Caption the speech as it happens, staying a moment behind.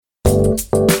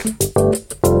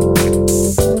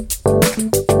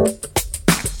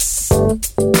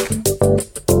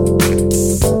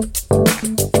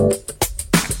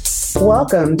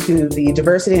Welcome to the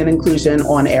Diversity and Inclusion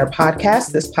on Air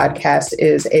podcast. This podcast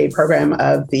is a program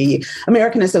of the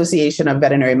American Association of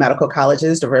Veterinary Medical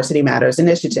Colleges Diversity Matters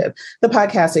Initiative. The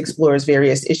podcast explores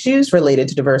various issues related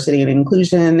to diversity and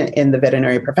inclusion in the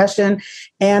veterinary profession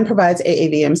and provides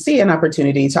AAVMC an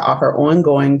opportunity to offer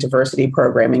ongoing diversity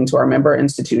programming to our member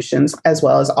institutions, as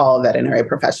well as all veterinary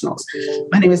professionals.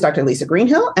 My name is Dr. Lisa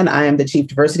Greenhill, and I am the Chief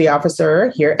Diversity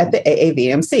Officer here at the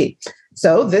AAVMC.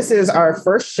 So this is our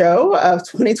first show of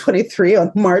 2023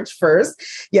 on March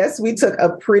 1st. Yes, we took a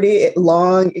pretty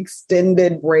long,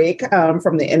 extended break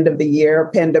from the end of the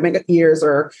year. Pandemic years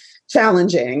are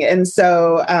challenging. And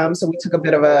so we took a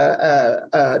bit of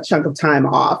a chunk of time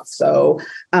off.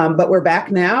 But we're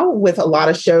back now with a lot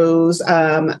of shows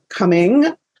coming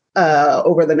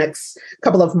over the next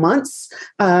couple of months.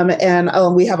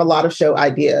 And we have a lot of show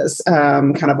ideas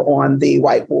kind of on the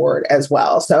whiteboard as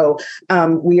well. So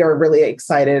we are really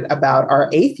excited about our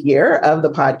 8th year of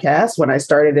the podcast. When I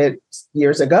started it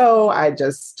years ago, I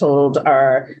just told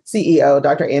our CEO,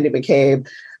 Dr. Andy McCabe,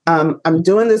 I'm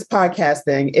doing this podcast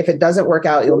thing. If it doesn't work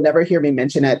out, you'll never hear me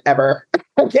mention it ever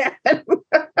again.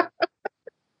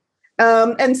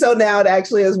 And so now it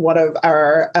actually is one of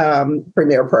our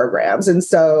premier programs. And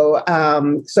so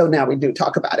now we do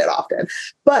talk about it often.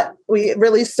 But we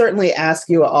really certainly ask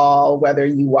you all, whether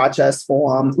you watch us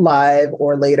live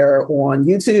or later on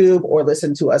YouTube or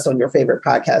listen to us on your favorite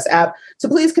podcast app, to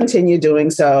please continue doing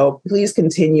so. Please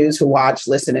continue to watch,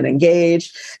 listen, and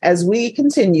engage as we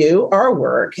continue our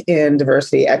work in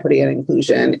diversity, equity, and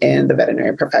inclusion in the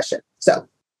veterinary profession. So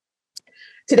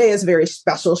today is a very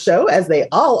special show, as they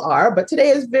all are, but today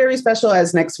is very special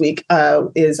as next week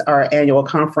is our annual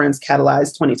conference,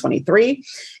 Catalyze 2023.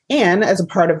 And as a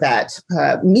part of that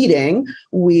meeting,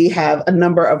 we have a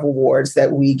number of awards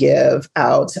that we give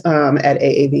out at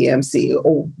AAVMC.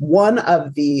 One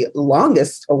of the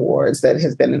longest awards that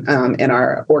has been in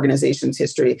our organization's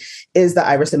history is the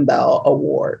Iverson Bell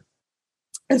Award.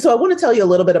 And so I want to tell you a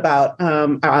little bit about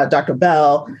Dr.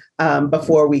 Bell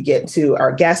before we get to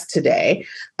our guest today.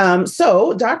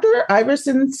 So Dr.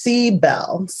 Iverson C.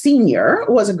 Bell, Sr.,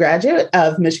 was a graduate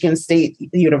of Michigan State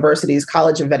University's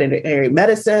College of Veterinary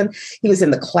Medicine. He was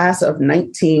in the class of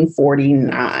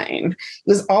 1949. He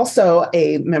was also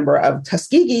a member of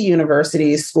Tuskegee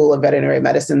University's School of Veterinary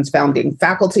Medicine's founding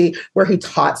faculty, where he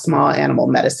taught small animal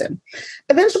medicine.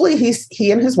 Eventually,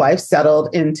 he and his wife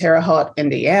settled in Terre Haute,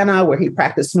 Indiana, where he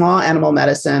practiced small animal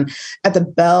medicine at the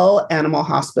Bell Animal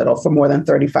Hospital for more than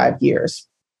 35 years.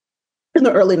 In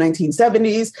the early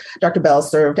 1970s, Dr. Bell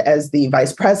served as the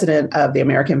vice president of the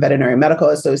American Veterinary Medical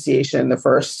Association, the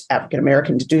first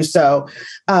African-American to do so.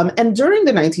 And during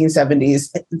the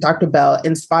 1970s, Dr. Bell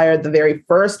inspired the very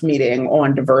first meeting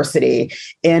on diversity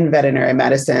in veterinary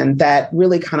medicine that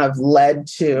really kind of led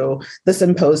to the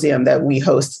symposium that we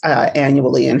host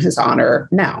annually in his honor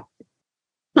now.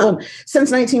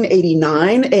 Since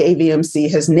 1989,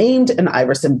 AAVMC has named an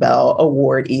Iverson Bell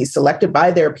Awardee selected by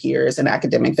their peers in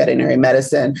academic veterinary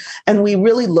medicine. And we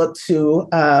really look to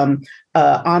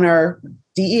honor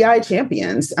DEI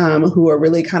champions who are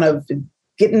really kind of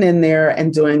getting in there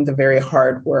and doing the very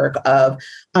hard work of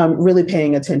really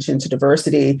paying attention to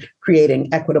diversity, creating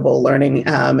equitable learning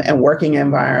and working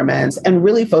environments, and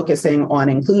really focusing on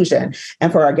inclusion.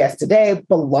 And for our guest today,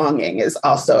 belonging is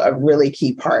also a really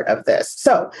key part of this.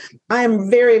 So I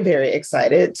am very, very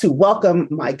excited to welcome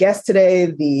my guest today,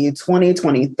 the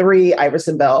 2023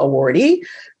 Iverson Bell Awardee,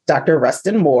 Dr.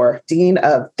 Rustin Moore, Dean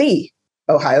of The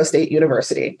Ohio State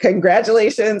University.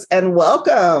 Congratulations and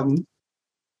welcome.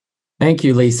 Thank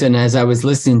you, Lisa. And as I was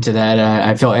listening to that,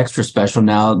 I feel extra special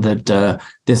now that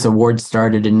this award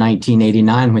started in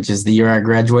 1989, which is the year I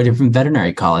graduated from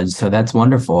veterinary college. So that's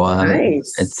wonderful.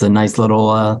 Nice. It's a nice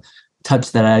little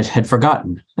touch that I had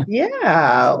forgotten.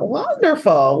 Yeah,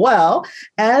 wonderful. Well,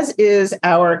 as is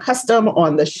our custom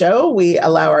on the show, we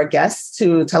allow our guests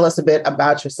to tell us a bit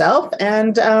about yourself.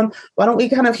 And why don't we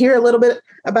kind of hear a little bit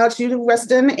about you,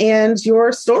 Rustin, and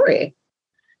your story?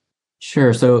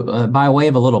 Sure. So by way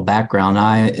of a little background,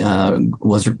 I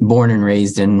was born and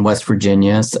raised in West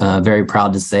Virginia. Very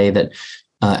proud to say that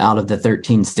out of the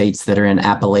 13 states that are in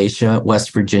Appalachia,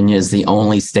 West Virginia is the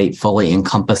only state fully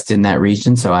encompassed in that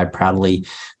region. So I proudly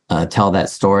tell that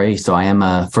story. So I am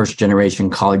a first-generation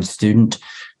college student.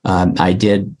 I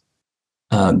did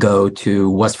go to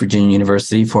West Virginia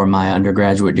University for my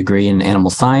undergraduate degree in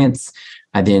animal science.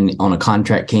 I then, on a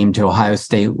contract, came to Ohio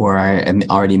State, where I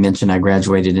already mentioned I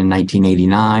graduated in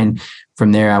 1989.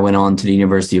 From there, I went on to the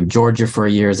University of Georgia for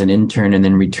a year as an intern, and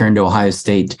then returned to Ohio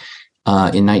State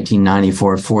in 1990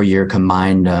 for a 4-year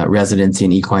combined residency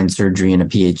in equine surgery and a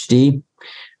PhD.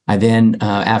 I then,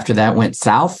 after that, went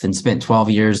south and spent 12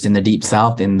 years in the deep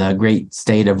south in the great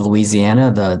state of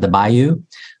Louisiana, the Bayou,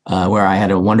 where I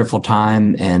had a wonderful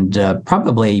time, and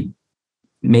probably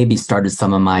maybe started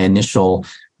some of my initial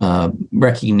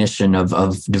recognition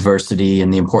of diversity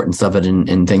and the importance of it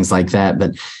and things like that.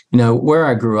 But, where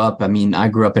I grew up, I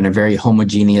grew up in a very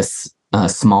homogeneous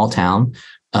small town.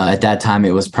 At that time,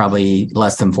 it was probably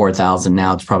less than 4,000.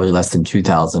 Now it's probably less than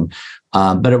 2,000.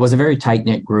 But it was a very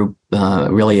tight-knit group,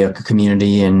 really a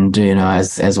community. And,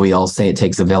 as we all say, it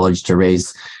takes a village to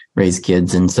raise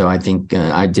kids. And so I think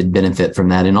I did benefit from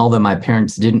that. And although my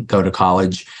parents didn't go to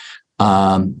college,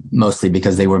 mostly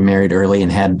because they were married early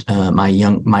and had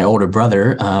my older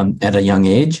brother at a young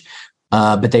age,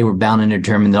 but they were bound and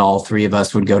determined that all three of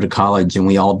us would go to college, and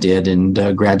we all did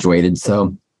and graduated.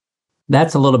 So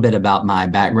that's a little bit about my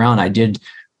background. I did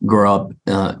grow up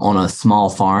on a small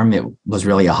farm. It was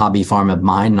really a hobby farm of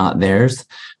mine, not theirs.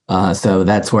 So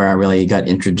that's where I really got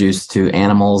introduced to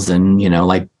animals, and,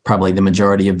 like probably the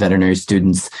majority of veterinary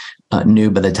students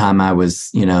knew by the time I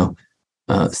was,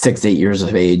 6, 8 years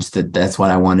of age, that's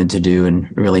what I wanted to do, and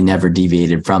really never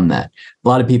deviated from that. A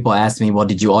lot of people ask me, well,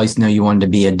 did you always know you wanted to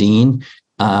be a dean?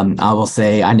 I will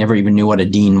say I never even knew what a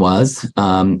dean was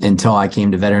until I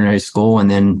came to veterinary school, and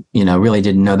then, really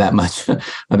didn't know that much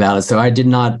about it. So I did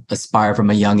not aspire from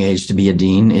a young age to be a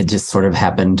dean. It just sort of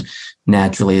happened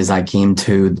naturally as I came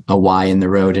to a Y in the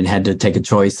road and had to take a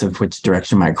choice of which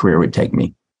direction my career would take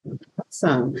me.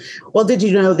 Awesome. Well, did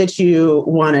you know that you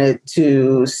wanted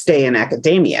to stay in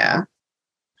academia?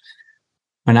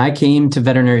 When I came to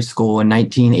veterinary school in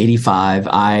 1985,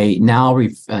 I now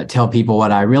tell people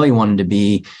what I really wanted to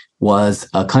be was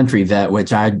a country vet,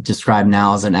 which I describe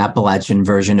now as an Appalachian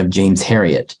version of James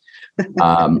Herriot.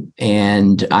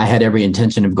 And I had every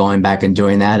intention of going back and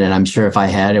doing that. And I'm sure if I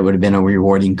had, it would have been a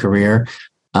rewarding career.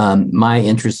 My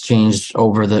interest changed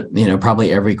over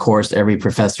probably every course, every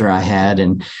professor I had.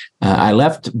 And I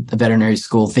left veterinary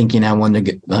school thinking I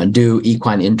wanted to do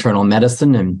equine internal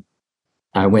medicine. And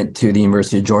I went to the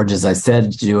University of Georgia, as I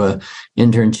said, to do an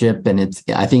internship. And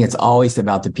I think it's always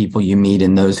about the people you meet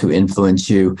and those who influence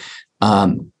you.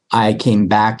 I came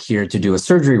back here to do a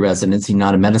surgery residency,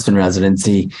 not a medicine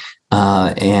residency,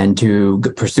 and to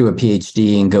pursue a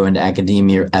PhD and go into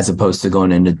academia as opposed to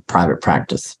going into private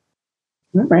practice.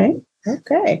 All right.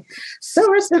 Okay. So,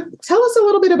 Rustin, tell us a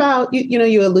little bit about,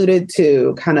 you alluded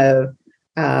to kind of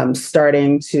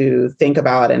starting to think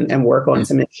about and work on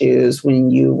some issues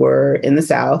when you were in the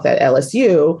South at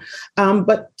LSU.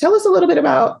 But tell us a little bit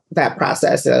about that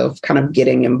process of kind of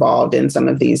getting involved in some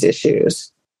of these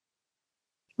issues.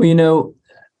 Well,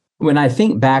 when I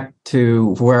think back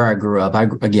to where I grew up, I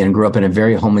grew up in a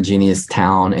very homogeneous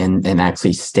town and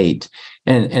actually state.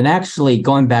 And actually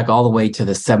going back all the way to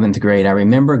the 7th grade, I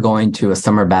remember going to a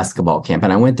summer basketball camp,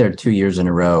 and I went there 2 years in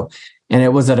a row. And it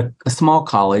was at a small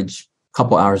college, a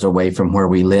couple hours away from where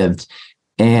we lived.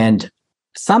 And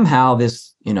somehow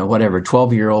this,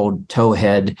 12-year-old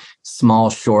towhead, small,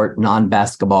 short,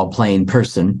 non-basketball playing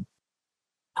person,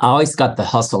 I always got the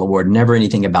Hustle Award, never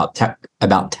anything about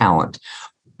talent.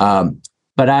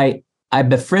 But I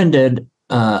befriended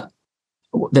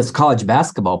this college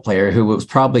basketball player who was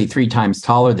probably 3 times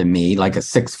taller than me, like a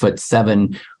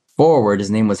 6'7" forward.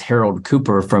 His name was Harold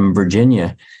Cooper from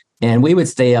Virginia. And we would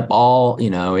stay up all,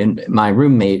 and my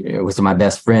roommate, it was my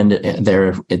best friend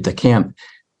there at the camp,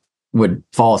 would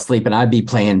fall asleep, and I'd be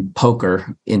playing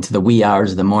poker into the wee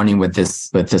hours of the morning with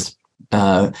this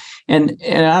and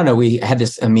I don't know, we had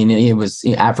this, he was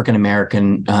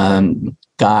African-American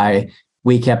guy.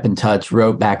 We kept in touch,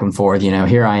 wrote back and forth,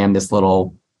 here I am, this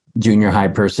little junior high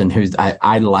person I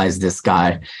idolized this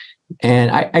guy.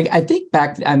 And I think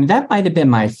back, that might have been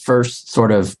my first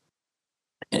sort of,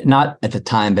 not at the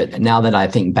time, but now that I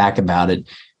think back about it,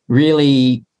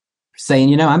 really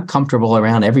saying, I'm comfortable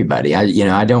around everybody.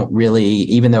 I don't really,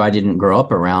 even though I didn't grow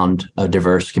up around a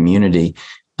diverse community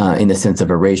in the sense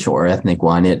of a racial or ethnic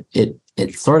one,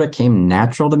 it sort of came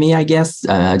natural to me, I guess,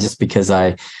 just because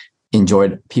I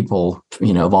enjoyed people,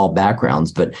 of all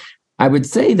backgrounds. But I would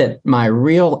say that my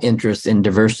real interest in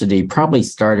diversity probably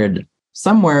started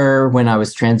somewhere when I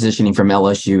was transitioning from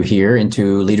LSU here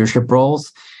into leadership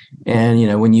roles.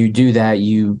 And, when you do that,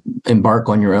 you embark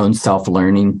on your own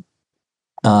self-learning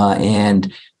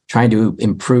and trying to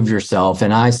improve yourself.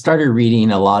 And I started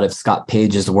reading a lot of Scott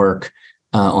Page's work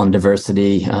on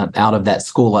diversity out of that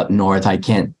school up north. I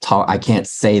can't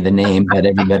say the name, but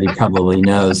everybody probably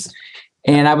knows.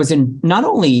 And I was not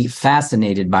only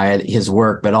fascinated by his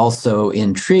work, but also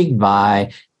intrigued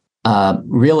by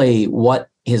really what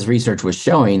his research was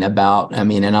showing about,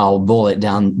 and I'll boil it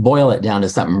down to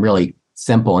something really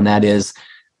simple. And that is,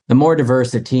 the more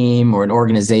diverse a team or an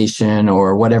organization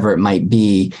or whatever it might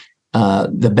be,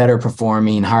 the better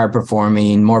performing, higher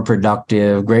performing, more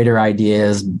productive, greater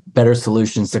ideas, better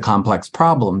solutions to complex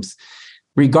problems,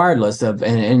 regardless of,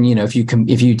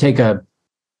 if you take a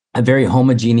very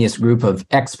homogeneous group of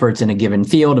experts in a given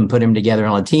field and put them together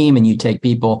on a team, and you take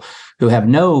people who have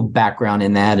no background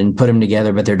in that and put them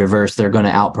together, but they're diverse, they're going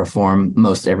to outperform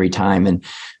most every time. And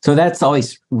so that's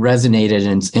always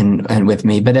resonated and with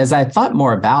me. But as I thought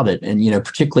more about it, and,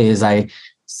 particularly as I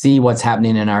see what's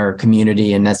happening in our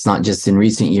community, and that's not just in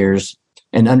recent years,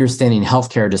 and understanding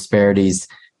healthcare disparities,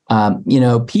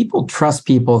 people trust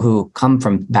people who come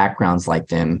from backgrounds like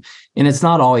them. And it's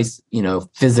not always,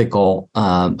 physical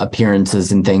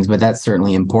appearances and things, but that's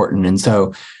certainly important. And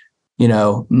so,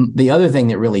 the other thing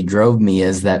that really drove me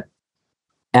is that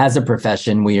as a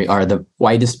profession, we are the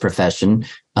whitest profession.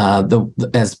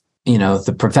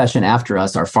 The profession after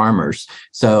us are farmers.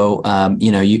 So,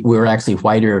 we're actually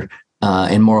whiter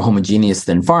and more homogeneous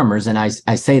than farmers. And I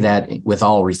say that with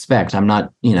all respect. I'm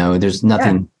not, there's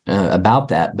nothing about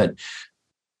that, but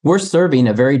we're serving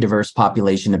a very diverse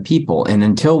population of people. And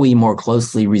until we more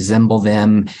closely resemble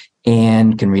them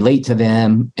and can relate to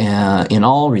them in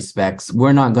all respects,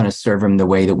 we're not going to serve them the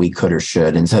way that we could or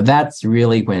should. And so that's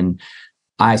really when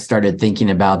I started thinking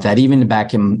about that, even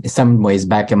back in some ways,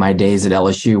 back in my days at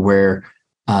LSU, where,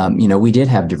 we did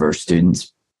have diverse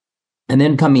students. And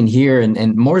then coming here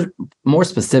and more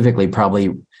specifically, probably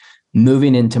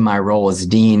moving into my role as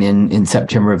dean in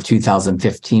September of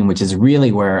 2015, which is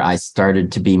really where I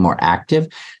started to be more active.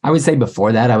 I would say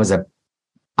before that, I was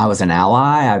an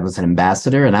ally, I was an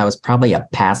ambassador, and I was probably a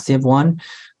passive one,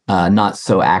 not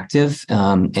so active,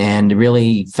 and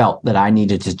really felt that I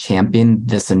needed to champion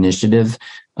this initiative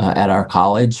at our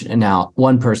college. And now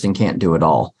one person can't do it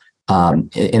all.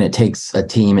 And it takes a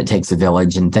team, it takes a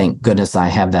village, and thank goodness I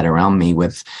have that around me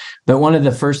with. But one of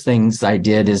the first things I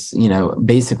did is,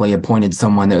 basically appointed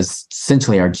someone that was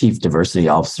essentially our chief diversity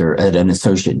officer at an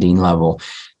associate dean level.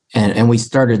 And we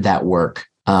started that work,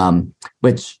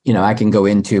 which, I can go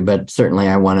into, but certainly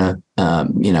I want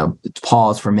to,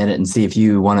 pause for a minute and see if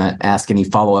you want to ask any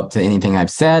follow-up to anything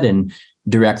I've said and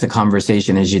direct the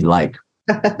conversation as you'd like.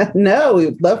 No,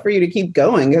 we'd love for you to keep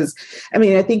going because,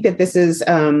 I think that this is,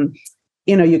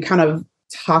 you kind of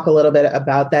talk a little bit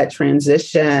about that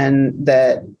transition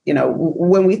that,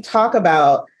 when we talk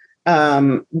about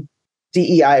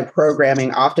DEI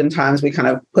programming, oftentimes we kind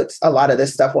of put a lot of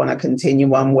this stuff on a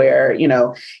continuum where,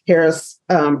 here's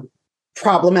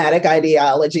problematic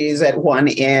ideologies at one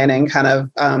end and kind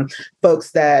of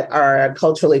folks that are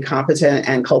culturally competent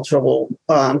and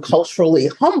culturally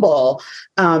humble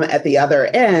at the other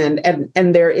end.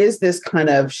 And there is this kind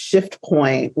of shift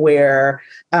point where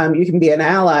you can be an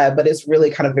ally, but it's really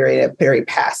kind of very, very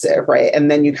passive, right? And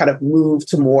then you kind of move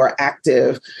to more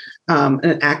active,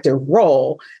 an active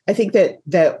role. I think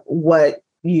that what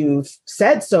you've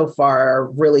said so far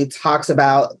really talks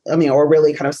about, or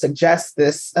really kind of suggests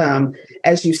this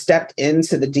as you stepped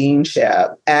into the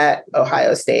deanship at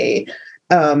Ohio State,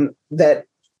 that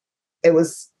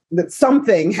that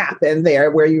something happened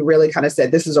there where you really kind of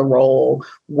said, this is a role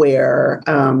where,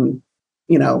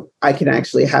 I can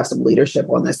actually have some leadership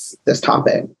on this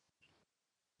topic.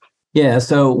 Yeah.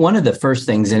 So one of the first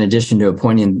things, in addition to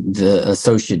appointing the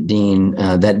associate dean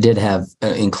that did have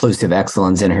inclusive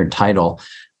excellence in her title,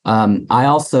 I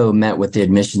also met with the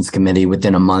admissions committee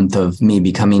within a month of me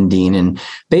becoming dean and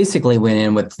basically went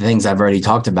in with the things I've already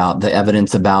talked about, the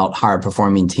evidence about higher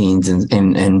performing teens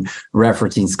and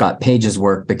referencing Scott Page's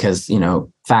work because,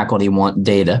 faculty want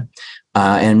data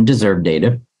and deserve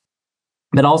data.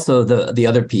 But also the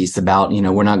other piece about,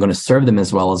 we're not going to serve them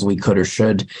as well as we could or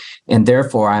should. And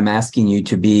therefore, I'm asking you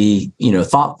to be,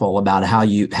 thoughtful about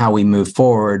how we move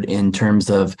forward in terms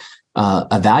of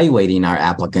evaluating our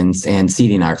applicants and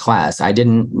seating our class.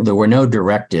 There were no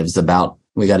directives about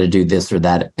we got to do this or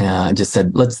that. I just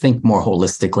said, let's think more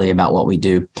holistically about what we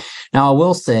do. Now, I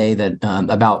will say that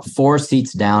about 4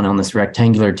 seats down on this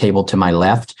rectangular table to my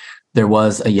left, there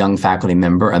was a young faculty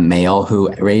member, a male,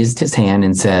 who raised his hand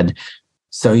and said,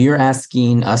 "So you're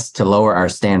asking us to lower our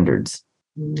standards?"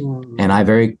 And I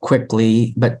very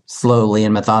quickly, but slowly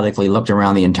and methodically looked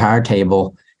around the entire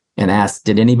table and asked,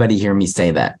 did anybody hear me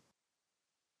say that?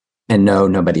 And no,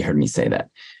 nobody heard me say that.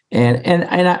 And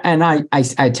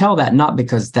I tell that not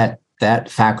because that that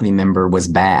faculty member was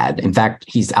bad. In fact,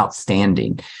 he's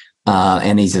outstanding.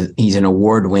 And he's an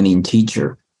award-winning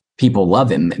teacher. People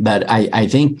love him. But I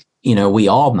think, we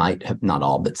all might have, not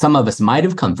all, but some of us might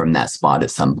have come from that spot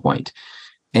at some point.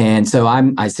 And so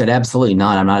I said, absolutely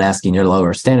not. I'm not asking you to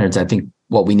lower standards. I think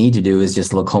what we need to do is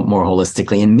just look more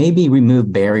holistically and maybe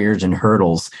remove barriers and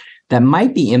hurdles that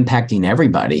might be impacting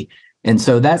everybody. And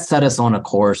so that set us on a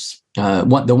course.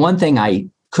 The one thing I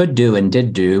could do and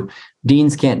did do,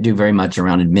 deans can't do very much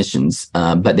around admissions,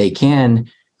 but they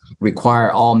can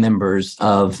require all members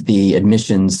of the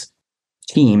admissions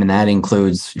team. And that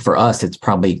includes, for us, it's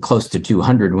probably close to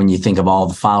 200 when you think of all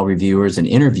the file reviewers and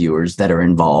interviewers that are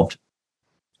involved,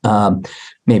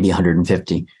 maybe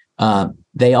 150.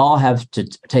 They all have to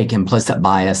take implicit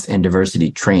bias and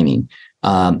diversity training.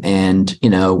 And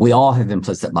we all have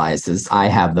implicit biases. I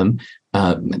have them.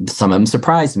 Some of them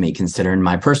surprised me, considering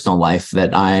my personal life,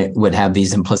 that I would have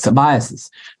these implicit biases.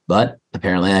 But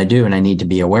apparently I do, and I need to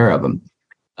be aware of them.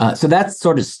 So that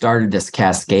sort of started this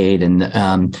cascade. And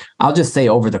I'll just say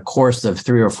over the course of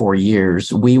 3 or 4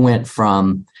 years, we went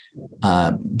from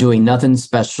doing nothing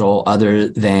special other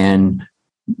than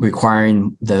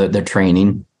requiring the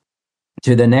training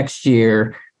to the next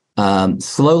year,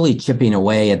 slowly chipping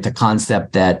away at the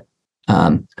concept that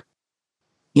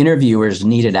interviewers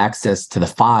needed access to the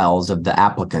files of the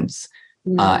applicants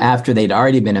after they'd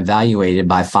already been evaluated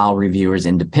by file reviewers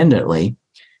independently.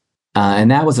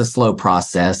 And that was a slow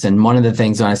process. And one of the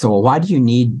things when I said, well, why do you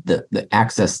need the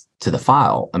access to the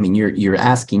file? I mean, you're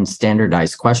asking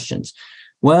standardized questions.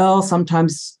 Well,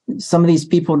 sometimes some of these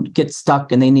people get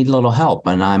stuck and they need a little help.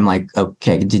 And I'm like,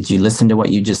 okay, did you listen to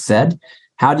what you just said?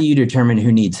 How do you determine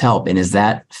who needs help? And is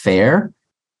that fair?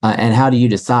 And how do you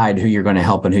decide who you're going to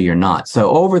help and who you're not? So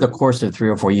over the course of 3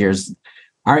 or 4 years,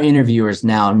 our interviewers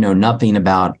now know nothing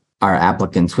about our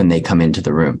applicants when they come into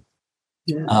the room.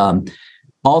 Yeah.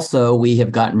 Also, we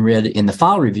have gotten rid in the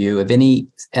file review of any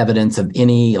evidence of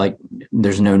any, like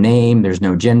there's no name, there's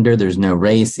no gender, there's no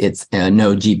race, it's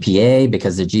no GPA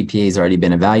because the GPA has already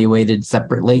been evaluated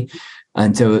separately.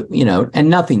 And so, and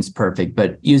nothing's perfect,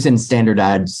 but using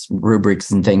standardized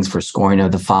rubrics and things for scoring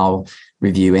of the file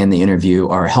review and the interview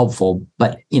are helpful.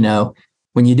 But,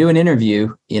 when you do an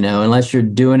interview, unless you're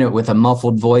doing it with a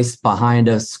muffled voice behind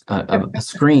a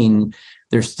screen,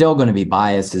 there's still going to be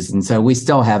biases. And so we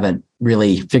still haven't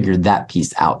really figured that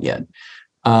piece out yet.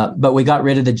 But we got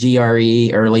rid of the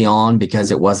GRE early on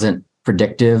because it wasn't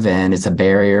predictive and it's a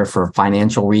barrier for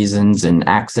financial reasons and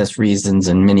access reasons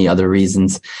and many other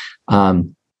reasons.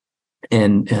 And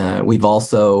we've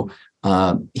also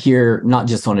here, not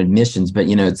just on admissions, but,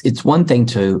 it's one thing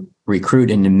to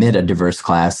recruit and admit a diverse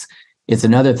class. It's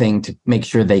another thing to make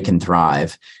sure they can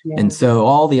thrive. Yeah. And so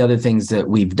all the other things that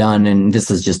we've done, and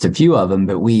this is just a few of them,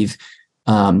 but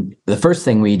the first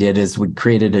thing we did is we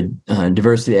created a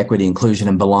diversity, equity, inclusion,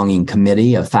 and belonging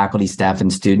committee of faculty, staff,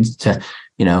 and students to,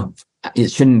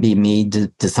 it shouldn't be me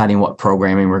deciding what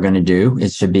programming we're going to do.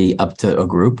 It should be up to a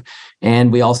group.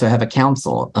 And we also have a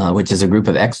council, which is a group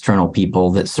of external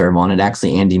people that serve on it.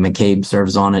 Actually, Andy McCabe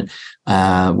serves on it.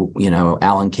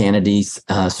 Alan Kennedy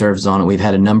serves on it. We've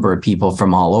had a number of people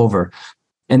from all over.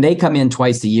 And they come in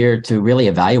twice a year to really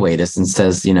evaluate us and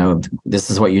says,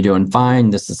 this is what you're doing fine.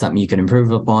 This is something you can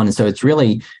improve upon. And so it's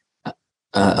really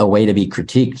a way to be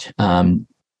critiqued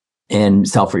and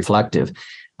self-reflective.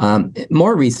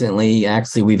 More recently,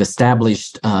 actually, we've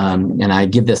established, and I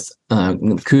give this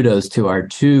kudos to our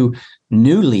 2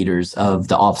 new leaders of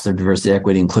the Office of Diversity,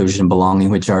 Equity, Inclusion, and Belonging,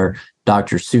 which are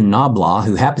Dr. Sue Knoblaw,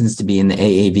 who happens to be in the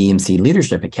AAVMC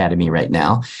Leadership Academy right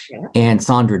now, and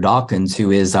Sandra Dawkins,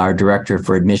 who is our Director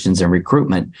for Admissions and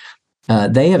Recruitment.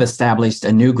 They have established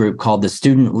a new group called the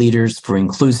Student Leaders for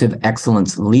Inclusive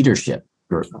Excellence Leadership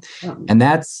Group. And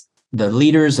that's the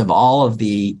leaders of all of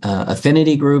the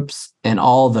affinity groups and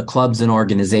all the clubs and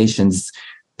organizations,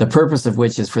 the purpose of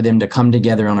which is for them to come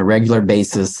together on a regular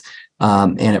basis.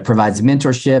 And it provides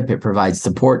mentorship, it provides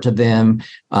support to them,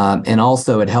 and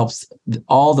also it helps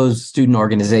all those student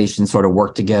organizations sort of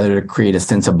work together to create a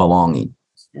sense of belonging,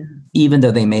 even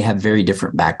though they may have very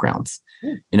different backgrounds.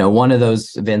 One of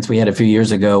those events we had a few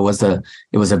years ago was a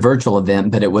virtual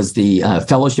event, but it was the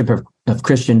Fellowship of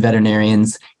Christian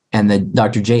Veterinarians and the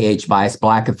Dr. J.H. Bias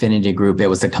Black Affinity Group. It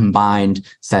was a combined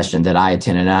session that I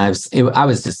attended, and I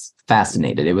was just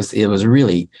fascinated. It was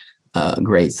really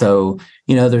great. So,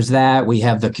 there's that. We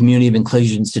have the Community of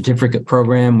Inclusion Certificate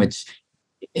Program, which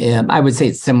I would say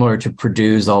it's similar to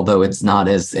Purdue's, although it's not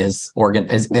as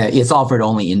it's offered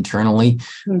only internally,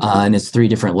 and it's 3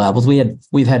 different levels.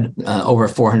 We've had over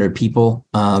 400 people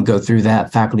go through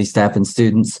that, faculty, staff, and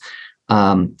students,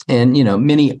 and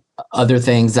many other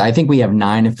things. I think we have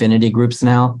 9 affinity groups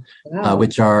now, Wow.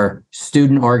 which are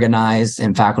student organized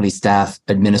and faculty staff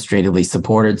administratively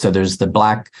supported. So there's the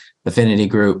Black affinity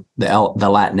group, the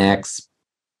Latinx,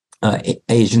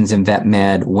 Asians in vet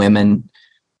med, women,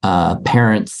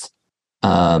 parents,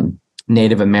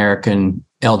 Native American,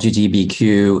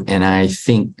 LGBTQ, and I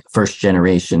think first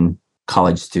generation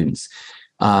college students.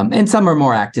 And some are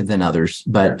more active than others,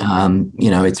 but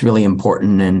it's really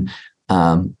important. And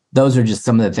those are just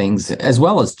some of the things, as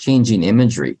well as changing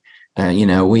imagery.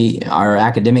 Our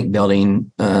academic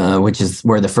building, which is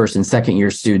where the first and second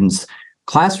year students'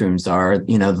 classrooms are,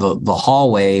 the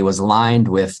hallway was lined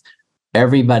with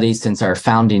everybody since our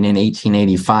founding in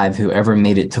 1885 who ever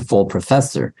made it to full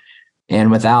professor.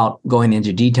 And without going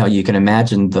into detail, you can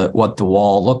imagine what the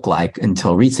wall looked like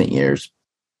until recent years.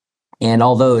 And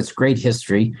although it's great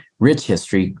history, rich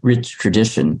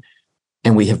tradition,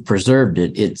 and we have preserved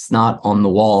it, it's not on the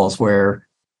walls where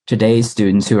today's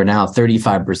students, who are now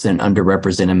 35%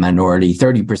 underrepresented minority,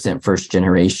 30% first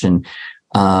generation,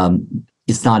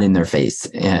 it's not in their face,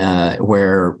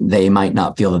 where they might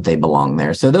not feel that they belong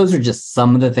there. So those are just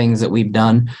some of the things that we've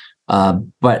done.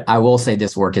 But I will say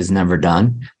this work is never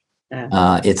done.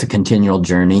 It's a continual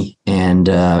journey, and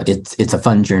it's a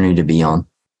fun journey to be on.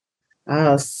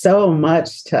 Oh, so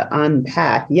much to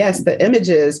unpack. Yes, the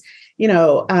images,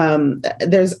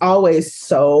 there's always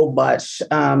so much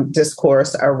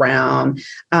discourse around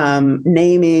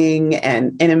naming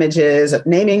and images,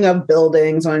 naming of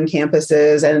buildings on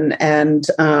campuses, and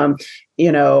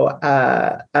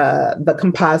the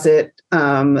composite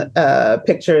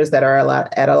pictures that are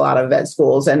at a lot of vet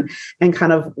schools, and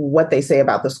kind of what they say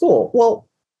about the school. Well,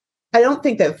 I don't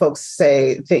think that folks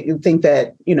think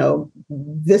that,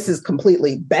 this is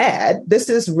completely bad. This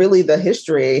is really the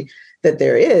history that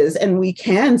there is, and we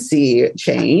can see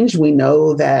change. We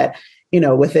know that,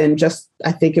 within just,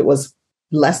 I think it was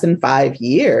less than 5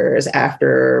 years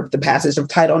after the passage of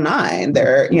Title IX,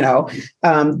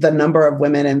 the number of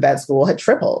women in vet school had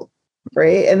tripled,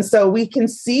 right? And so we can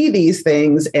see these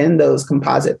things in those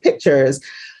composite pictures.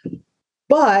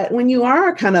 But when you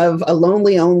are kind of a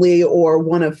lonely only or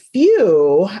one of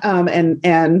few,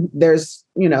 and there's,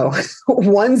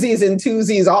 onesies and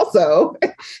twosies also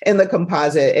in the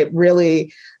composite, it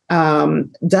really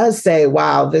does say,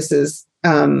 wow, this is,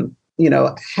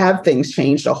 have things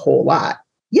changed a whole lot?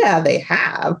 Yeah, they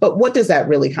have. But what does that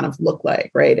really kind of look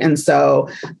like, right? And so,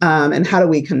 and how do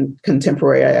we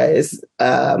contemporize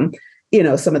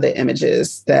some of the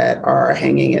images that are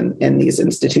hanging in these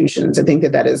institutions? I think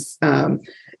that is an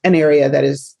area that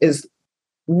is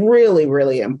really,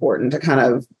 really important to kind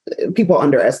of, people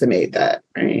underestimate that,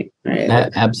 right?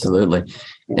 Absolutely.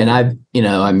 And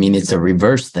it's a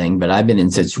reverse thing, but I've been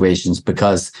in situations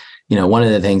because, one of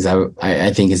the things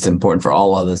I think is important for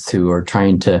all of us who are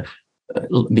trying to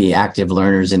be active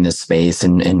learners in this space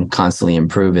and constantly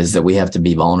improve is that we have to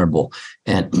be vulnerable.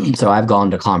 And so I've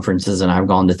gone to conferences and I've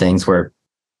gone to things where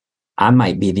I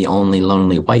might be the only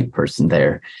lonely white person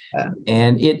there.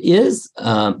 And it is,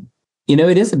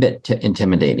 it is a bit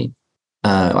intimidating.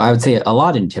 I would say a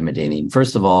lot intimidating.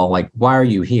 First of all, like, why are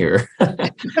you here?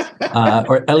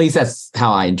 Or at least that's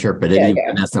how I interpret it.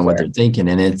 That's not what they're thinking.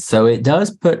 And it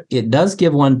does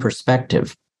give one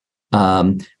perspective.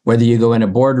 Whether you go in a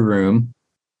boardroom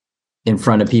in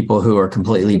front of people who are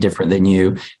completely different than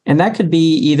you, and that could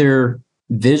be either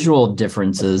visual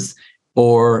differences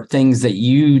or things that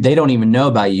they don't even know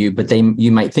about you, but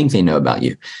you might think they know about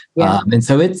you. Yeah. And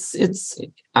so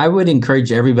I would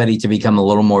encourage everybody to become a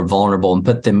little more vulnerable and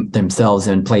put themselves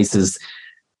in places.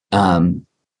 And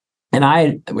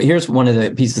here's one of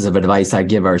the pieces of advice I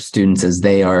give our students as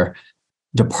they are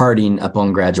departing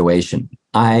upon graduation.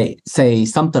 I say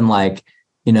something like,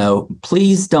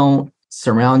 please don't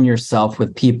surround yourself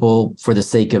with people for the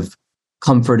sake of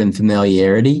comfort and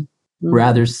familiarity. Mm-hmm.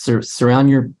 Rather, surround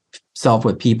yourself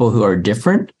with people who are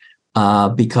different,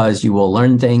 because you will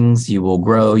learn things, you will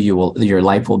grow, your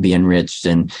life will be enriched.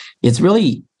 And it's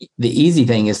really, the easy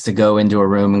thing is to go into a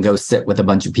room and go sit with a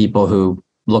bunch of people who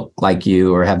look like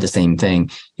you or have the same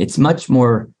thing. It's much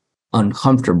more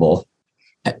uncomfortable,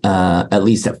 at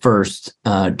least at first,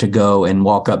 to go and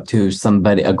walk up to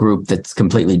a group that's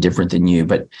completely different than you.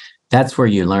 But that's where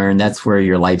you learn. That's where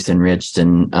your life's enriched.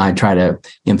 And I try to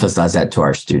emphasize that to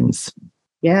our students.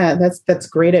 Yeah, that's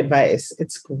great advice.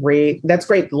 It's great. That's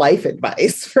great life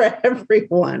advice for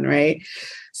everyone, right?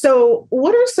 So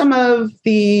what are some of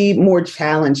the more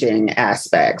challenging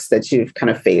aspects that you've kind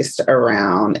of faced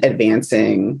around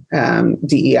advancing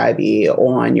DEIB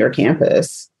on your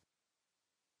campus?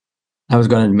 I was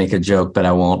going to make a joke, but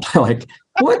I won't. Like,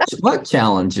 what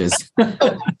challenges?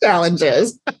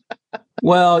 Challenges.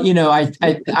 Well,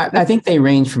 I think they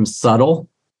range from subtle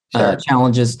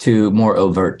challenges to more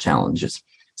overt challenges.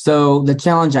 So the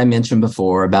challenge I mentioned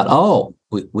before about,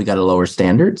 we got to lower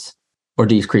standards or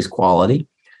decrease quality.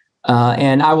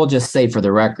 And I will just say for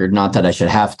the record, not that I should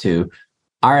have to,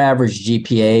 our average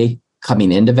GPA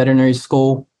coming into veterinary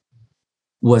school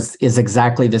is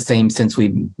exactly the same since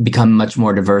we've become much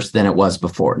more diverse than it was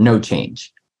before. No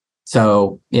change.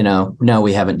 So, no,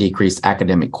 we haven't decreased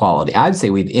academic quality. I'd say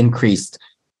we've increased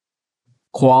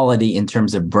quality in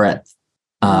terms of breadth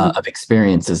of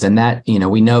experiences. And that,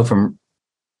 we know from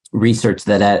research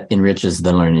that enriches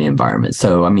the learning environment.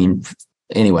 So,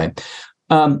 anyway,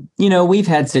 we've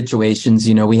had situations,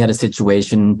 we had a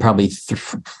situation probably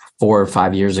 4 or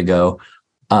 5 years ago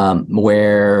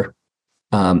where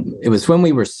it was when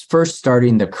we were first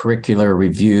starting the curricular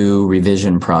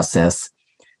revision process.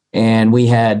 And we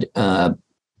had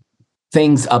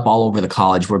things up all over the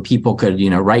college where people could,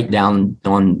 write down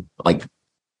on like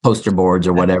poster boards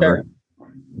or whatever,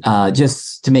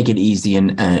 just to make it easy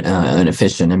and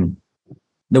efficient. And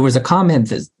there was a comment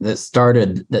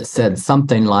that said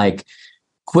something like,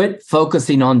 quit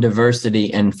focusing on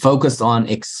diversity and focus on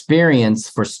experience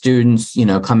for students,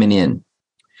 coming in.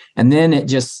 And then it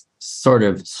just sort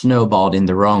of snowballed in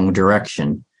the wrong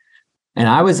direction. And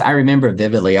I remember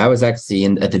vividly, I was actually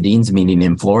at the dean's meeting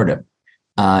in Florida,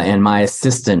 and my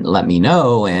assistant let me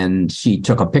know, and she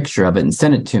took a picture of it and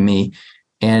sent it to me.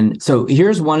 And so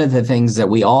here's one of the things that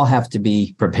we all have to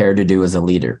be prepared to do as a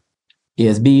leader,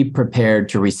 is be prepared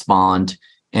to respond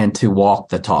and to walk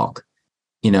the talk.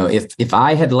 If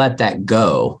I had let that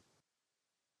go,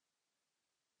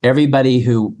 everybody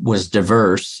who was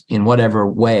diverse in whatever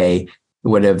way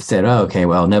would have said, oh, okay,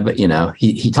 well, no, but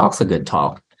he talks a good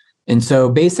talk. And so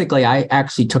basically I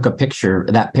actually took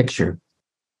that picture,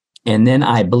 and then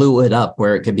I blew it up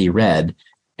where it could be read.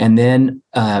 And then,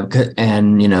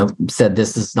 said,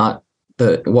 this is not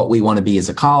what we want to be as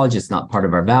a college. It's not part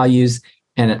of our values.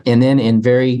 And then in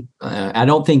very, I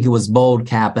don't think it was bold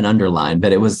cap and underline,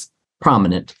 but it was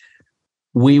prominent.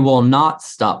 We will not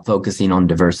stop focusing on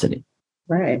diversity.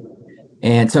 Right.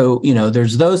 And so,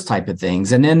 there's those type of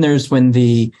things. And then there's when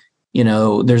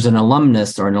there's an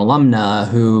alumnus or an alumna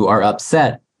who are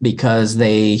upset because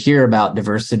they hear about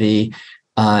diversity.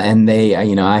 And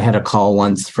I had a call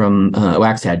once from,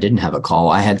 actually I didn't have a call.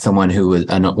 I had someone who was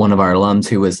one of our alums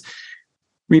who was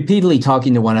repeatedly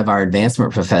talking to one of our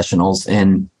advancement professionals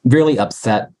and really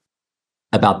upset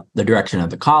about the direction of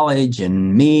the college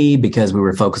and me because we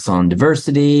were focused on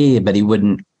diversity, but he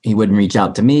wouldn't reach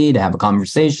out to me to have a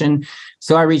conversation.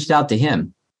 So I reached out to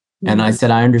him. And I said,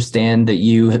 I understand that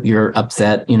you're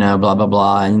upset, blah, blah,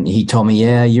 blah. And he told me,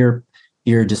 yeah,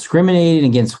 you're discriminating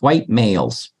against white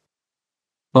males.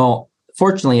 Well,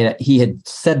 fortunately, he had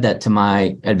said that to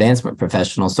my advancement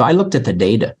professional. So I looked at the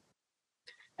data.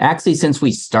 Actually, since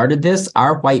we started this,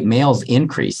 our white males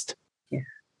increased,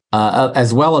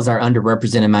 as well as our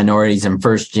underrepresented minorities and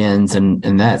first gens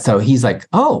and that. So he's like,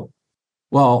 oh,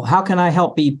 well, how can I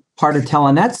help be part of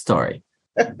telling that story?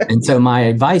 And so my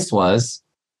advice was,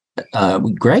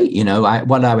 great.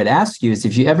 What I would ask you is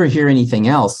if you ever hear anything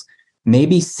else,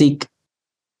 maybe seek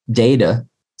data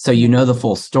so you know the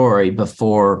full story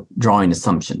before drawing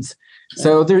assumptions.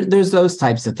 So there's those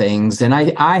types of things. And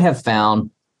I have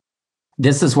found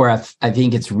this is where I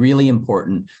think it's really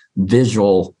important,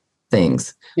 visual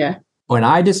things. Yeah. When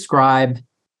I describe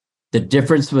the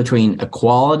difference between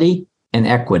equality and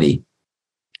equity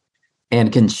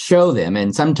and can show them,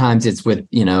 and sometimes it's with,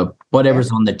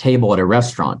 whatever's on the table at a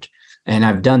restaurant. And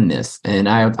I've done this. And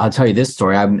I'll tell you this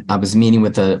story. I was meeting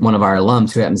with one of our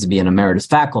alums who happens to be an emeritus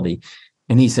faculty.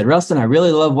 And he said, Rustin, I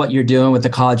really love what you're doing with the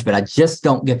college, but I just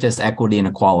don't get this equity and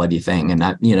equality thing. And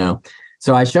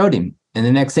so I showed him. And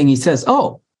the next thing he says,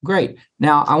 oh, great.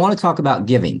 Now I want to talk about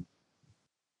giving.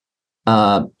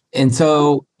 And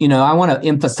so, I want to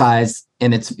emphasize,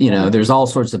 and it's, there's all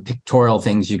sorts of pictorial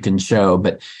things you can show,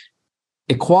 but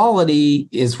equality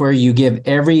is where you give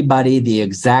everybody the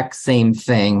exact same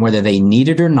thing, whether they need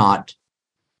it or not.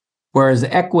 Whereas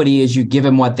equity is you give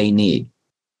them what they need.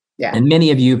 Yeah. And many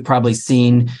of you have probably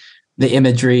seen the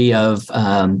imagery of,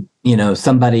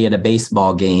 somebody at a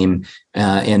baseball game,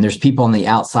 and there's people on the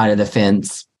outside of the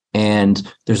fence,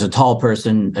 and there's a tall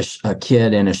person, a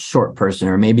kid, and a short person,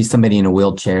 or maybe somebody in a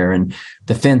wheelchair, and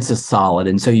the fence is solid.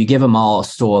 And so you give them all a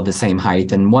stool of the same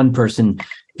height, and one person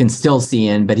can still see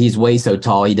in, but he's way so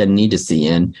tall he doesn't need to see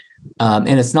in.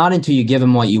 And it's not until you give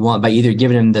him what you want by either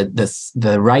giving him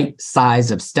the right size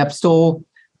of step stool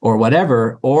or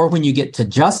whatever, or when you get to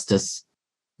justice,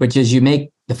 which is you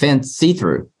make the fence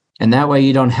see-through. And that way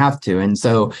you don't have to. And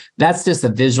so that's just a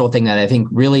visual thing that I think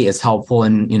really is helpful.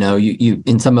 And, you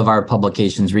in some of our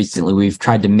publications recently, we've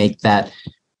tried to make that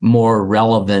more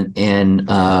relevant and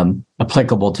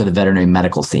applicable to the veterinary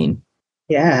medical scene.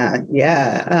 Yeah.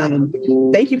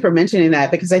 Thank you for mentioning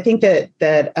that, because I think that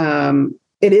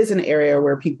it is an area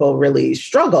where people really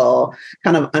struggle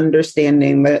kind of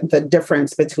understanding the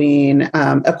difference between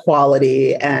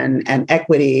equality and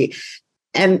equity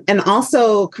and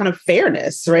also kind of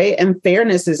fairness, right? And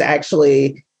fairness is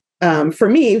actually, for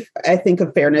me, I think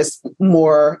of fairness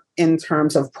more in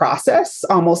terms of process,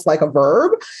 almost like a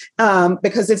verb,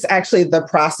 because it's actually the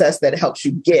process that helps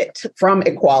you get from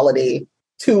equality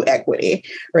to equity,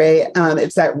 right?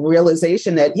 It's that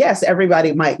realization that, yes,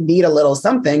 everybody might need a little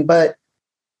something, but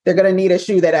they're going to need a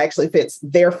shoe that actually fits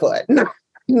their foot,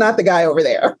 not the guy over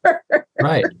there.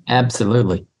 Right.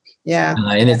 Absolutely. Yeah.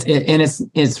 And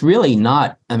it's really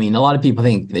not, I mean, a lot of people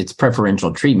think it's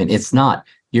preferential treatment. It's not.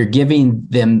 You're giving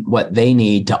them what they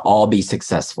need to all be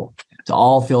successful, to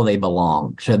all feel they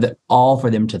belong, all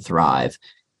for them to thrive.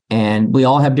 And we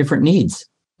all have different needs.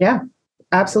 Yeah.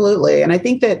 Absolutely. And I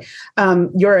think that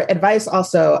your advice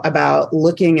also about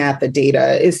looking at the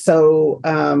data is so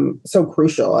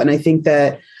crucial. And I think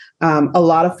that a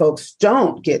lot of folks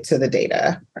don't get to the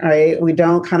data, right? We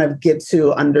don't kind of get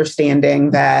to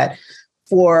understanding that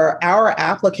for our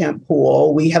applicant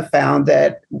pool, we have found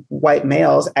that white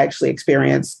males actually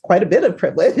experience quite a bit of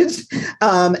privilege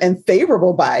and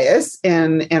favorable bias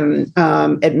in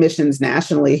admissions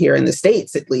nationally here in the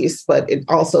States, at least, but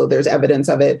there's evidence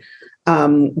of it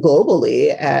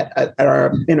globally at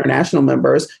our international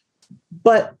members.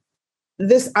 But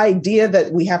this idea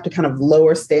that we have to kind of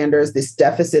lower standards, this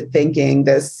deficit thinking,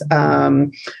 these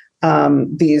things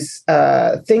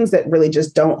that really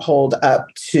just don't hold up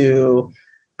to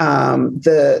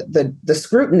the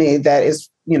scrutiny that is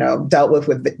dealt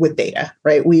with data,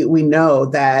 right? We know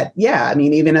that, I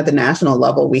mean, even at the national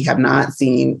level, we have not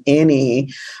seen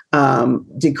any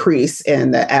decrease in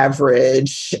the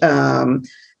average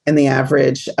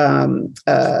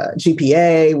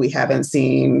GPA. We haven't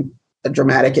seen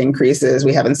dramatic increases.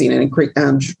 We haven't seen any,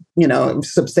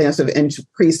 substantive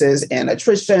increases in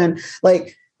attrition.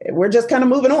 Like, we're just kind of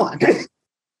moving on.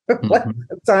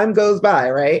 Time goes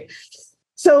by, right?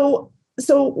 So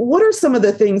what are some of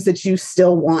the things that you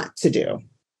still want to do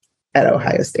at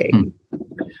Ohio State?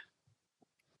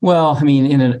 Well, I mean,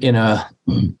 in a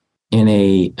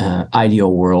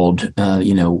ideal world,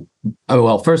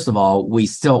 first of all, we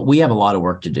have a lot of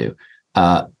work to do,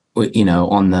 on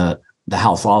the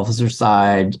house officer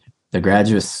side, the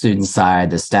graduate student side,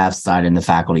 the staff side, and the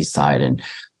faculty side. And,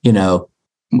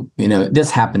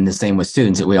 this happened the same with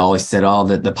students, that we always said,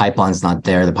 the pipeline's not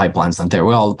there. The pipeline's not there.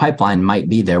 Well, the pipeline might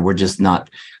be there. We're just not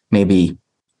maybe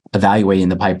evaluating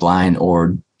the pipeline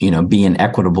or, being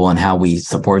equitable in how we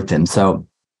support them. So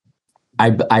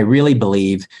I really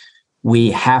believe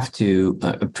we have to,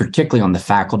 particularly on the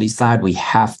faculty side, we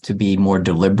have to be more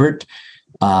deliberate,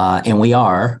 and we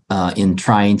are in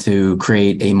trying to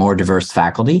create a more diverse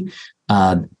faculty.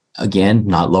 Again,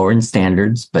 not lowering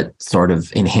standards, but sort of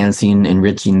enhancing,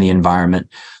 enriching the environment,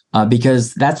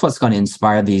 because that's what's going to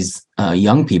inspire these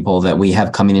young people that we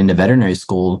have coming into veterinary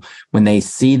school when they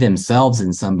see themselves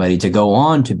in somebody to go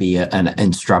on to be an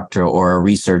instructor or a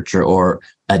researcher or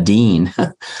a dean.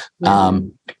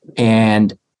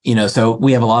 And so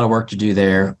we have a lot of work to do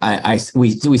there.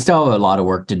 We still have a lot of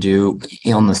work to do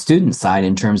on the student side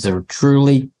in terms of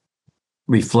truly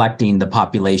reflecting the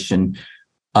population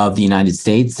of the United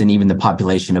States and even the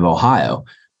population of Ohio.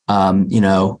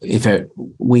 If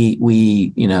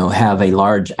we have a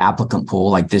large applicant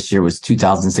pool, like this year was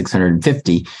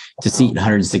 2,650 to seat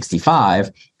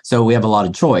 165. So we have a lot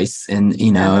of choice, and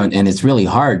it's really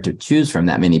hard to choose from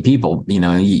that many people.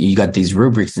 You got these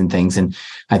rubrics and things, and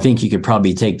I think you could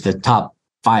probably take the top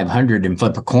 500 and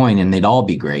flip a coin, and they'd all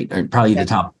be great, or probably the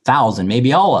top 1,000,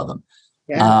 maybe all of them.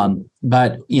 Yeah.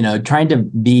 But trying to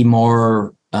be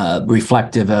more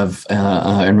reflective of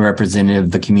and representative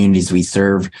of the communities we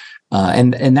serve,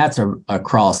 and that's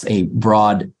across a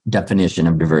broad definition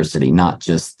of diversity, not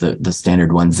just the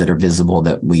standard ones that are visible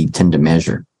that we tend to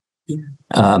measure. Yeah.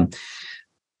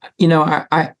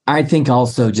 I think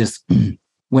also just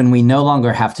when we no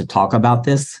longer have to talk about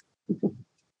this,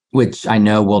 which I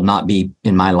know will not be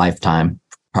in my lifetime,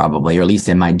 probably, or at least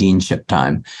in my deanship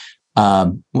time.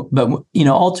 But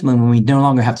ultimately, when we no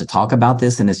longer have to talk about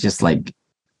this, and it's just like,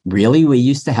 really, we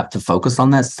used to have to focus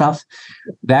on that stuff.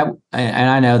 And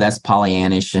I know that's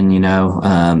Pollyannish,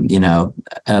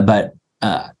 but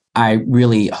I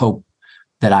really hope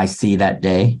that I see that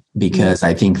day, because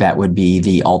I think that would be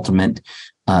the ultimate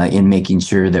in making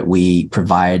sure that we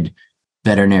provide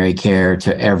veterinary care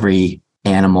to every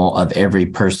animal of every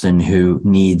person who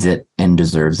needs it and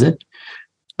deserves it.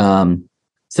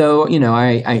 So,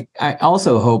 I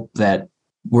also hope that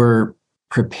we're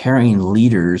preparing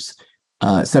leaders.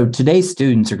 So today's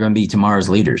students are going to be tomorrow's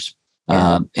leaders.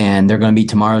 And they're going to be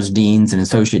tomorrow's deans and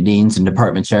associate deans and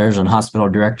department chairs and hospital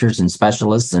directors and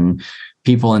specialists and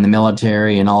people in the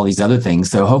military and all these other things.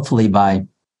 So hopefully by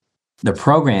the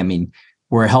programming,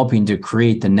 we're helping to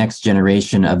create the next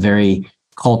generation of very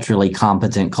culturally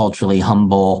competent, culturally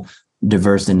humble,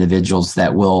 diverse individuals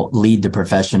that will lead the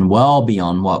profession well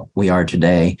beyond what we are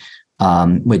today,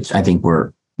 which I think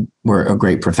we're a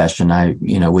great profession. I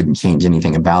wouldn't change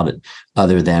anything about it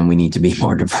other than we need to be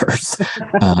more diverse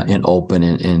and open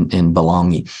and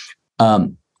belonging.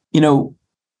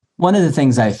 One of the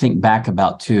things I think back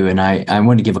about too, and I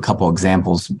want to give a couple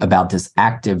examples about this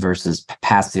active versus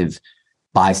passive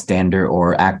bystander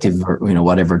or active, or,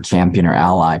 whatever, champion or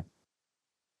ally.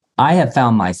 I have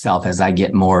found myself, as I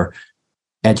get more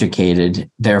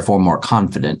educated, therefore more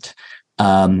confident.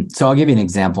 So I'll give you an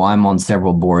example. I'm on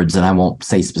several boards, and I won't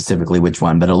say specifically which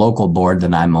one, but a local board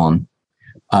that I'm on.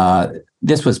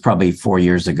 This was probably 4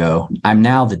 years ago. I'm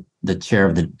now the chair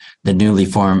of the newly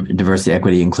formed Diversity,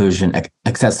 Equity, Inclusion,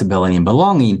 Accessibility, and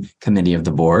Belonging Committee of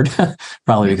the board,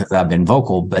 probably because I've been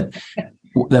vocal. But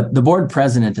the board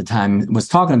president at the time was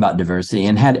talking about diversity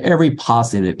and had every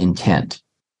positive intent.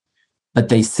 But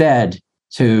they said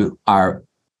to our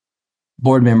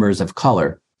board members of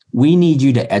color, we need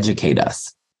you to educate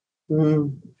us.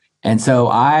 Mm. And so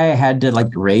I had to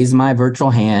raise my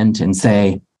virtual hand and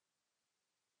say,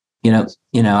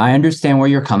 I understand where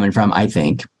you're coming from, I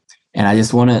think. And I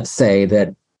just want to say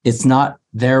that it's not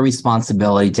their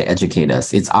responsibility to educate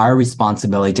us. It's our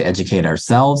responsibility to educate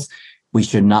ourselves. We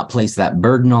should not place that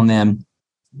burden on them.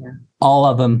 Yeah. All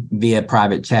of them via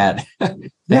private chat.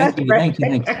 Thank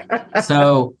you.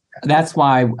 So that's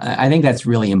why I think that's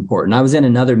really important. I was in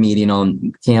another meeting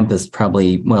on campus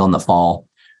probably, in the fall,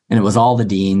 and it was all the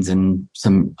deans and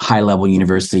some high-level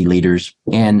university leaders.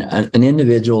 And an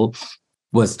individual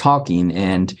was talking,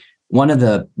 and one of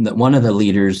the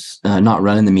leaders not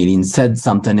running the meeting said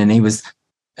something, and he was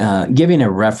giving a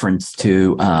reference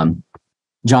to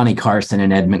Johnny Carson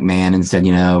and Ed McMahon, and said,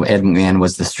 Ed McMahon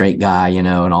was the straight guy, and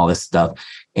all this stuff.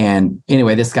 And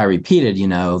anyway, this guy repeated,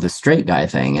 the straight guy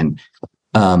thing. And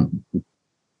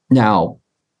now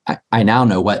I now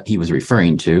know what he was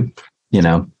referring to.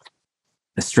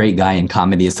 A straight guy in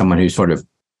comedy is someone who sort of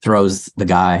throws the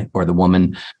guy or the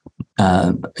woman,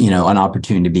 an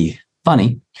opportunity to be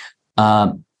funny.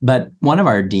 But one of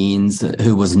our deans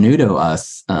who was new to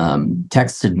us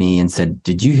texted me and said,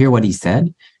 "Did you hear what he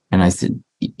said?" And I said,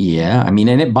 "Yeah." and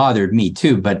it bothered me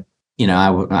too, but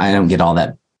I don't get all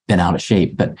that bent out of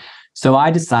shape. But so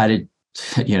I decided,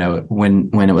 when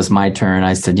it was my turn,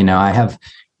 I said, I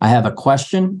have a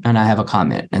question and I have a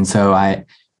comment. And so I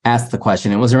asked the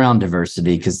question. It was around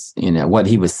diversity because, what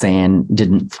he was saying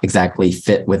didn't exactly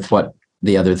fit with what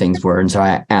the other things were. And so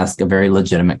I asked a very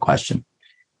legitimate question.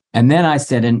 And then I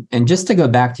said, and just to go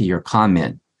back to your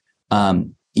comment,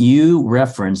 you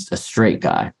referenced a straight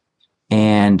guy.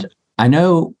 And I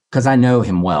know, because I know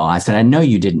him well, I said, I know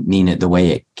you didn't mean it the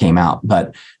way it came out,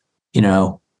 but,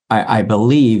 I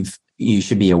believe you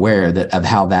should be aware of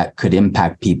how that could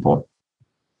impact people.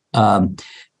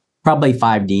 Probably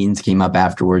 5 deans came up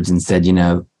afterwards and said,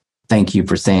 thank you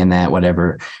for saying that,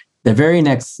 whatever. The very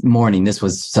next morning, that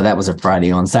was a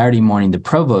Friday. On Saturday morning, the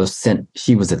provost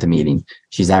she was at the meeting.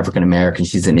 She's African-American.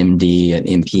 She's an MD, an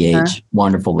MPH,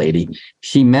 wonderful lady.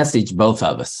 She messaged both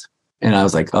of us. And I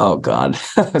was like, oh God.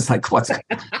 I was like, what's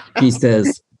He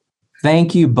says,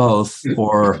 thank you both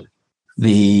for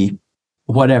the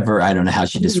whatever, I don't know how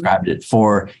she described it,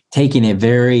 for taking a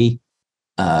very,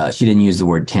 she didn't use the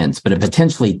word tense, but a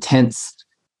potentially tense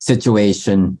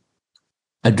situation,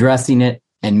 addressing it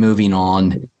and moving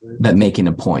on, but making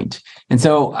a point. And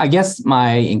so I guess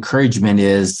my encouragement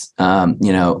is,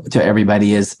 to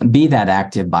everybody is be that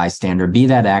active bystander, be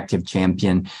that active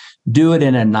champion, do it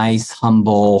in a nice,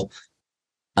 humble,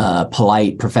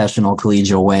 polite, professional,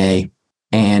 collegial way.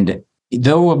 And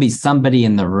there will be somebody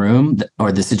in the room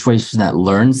or the situation that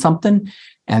learns something,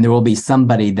 and there will be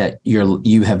somebody that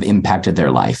you have impacted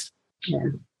their life.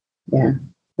 Yeah.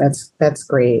 That's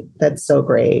great. That's so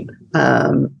great.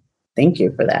 Thank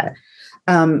you for that.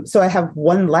 So I have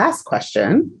one last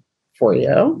question for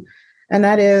you, and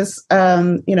that is,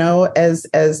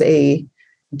 as a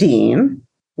dean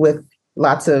with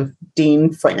lots of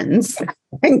dean friends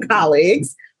and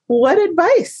colleagues, what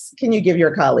advice can you give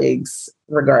your colleagues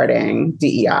regarding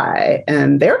DEI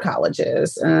and their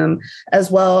colleges,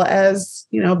 as well as,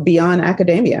 beyond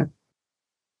academia?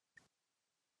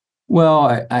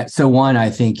 Well, so one, I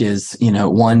think is,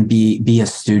 be a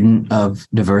student of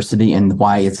diversity and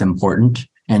why it's important,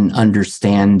 and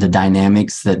understand the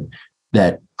dynamics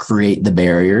that create the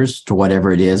barriers to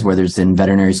whatever it is, whether it's in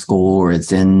veterinary school or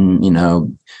it's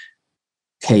in,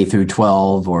 K through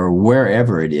 12 or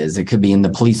wherever it is. It could be in the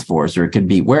police force, or it could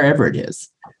be wherever it is.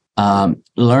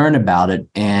 Learn about it,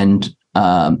 and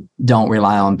don't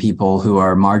rely on people who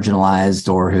are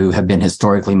marginalized or who have been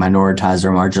historically minoritized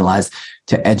or marginalized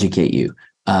to educate you.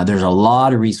 There's a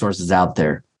lot of resources out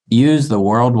there. Use the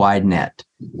World Wide Net,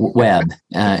 web,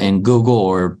 and Google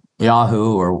or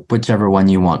Yahoo or whichever one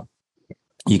you want.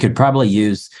 You could probably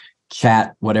use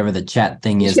chat, whatever the chat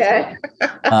thing is,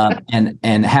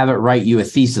 and have it write you a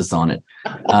thesis on it.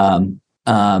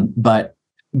 But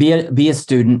be a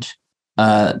student.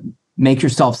 Make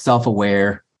yourself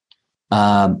self-aware.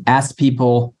 Ask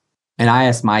people, and I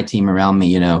ask my team around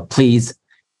me, please,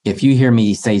 if you hear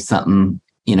me say something,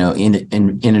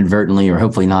 inadvertently or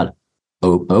hopefully not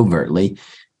overtly,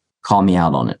 call me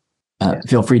out on it.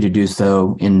 Feel free to do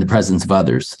so in the presence of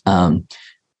others,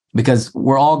 because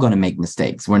we're all going to make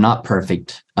mistakes. We're not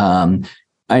perfect.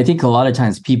 I think a lot of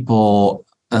times people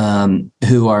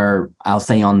who are, I'll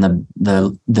say, on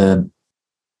the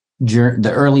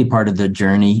early part of the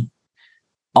journey,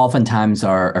 oftentimes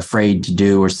are afraid to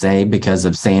do or say because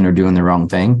of saying or doing the wrong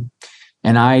thing.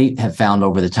 And I have found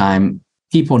over the time,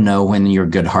 people know when you're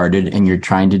good-hearted and you're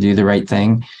trying to do the right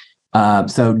thing.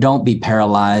 So don't be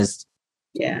paralyzed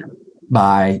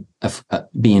by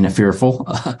being fearful,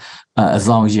 as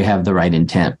long as you have the right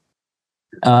intent.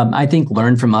 I think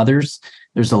learn from others.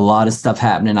 There's a lot of stuff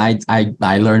happening.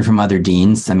 I learn from other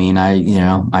deans. I mean,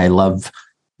 I love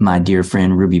my dear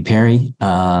friend Ruby Perry,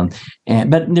 but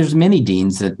there's many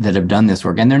deans that have done this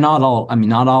work, and they're not all. I mean,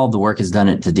 not all of the work is done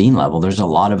at the dean level. There's a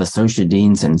lot of associate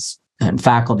deans and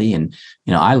faculty, and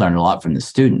I learn a lot from the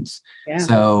students. Yeah.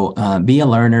 So be a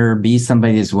learner, be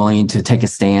somebody that's willing to take a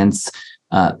stance,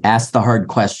 ask the hard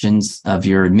questions of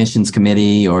your admissions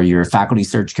committee or your faculty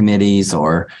search committees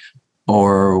or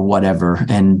whatever,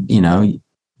 and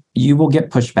you will get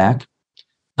pushback.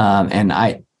 And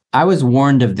I was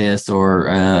warned of this, or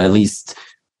at least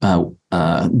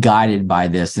guided by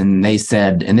this. And they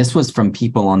said, and this was from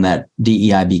people on that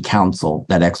DEIB council,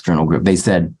 that external group, they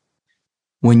said,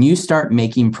 when you start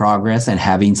making progress and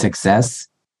having success,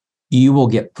 you will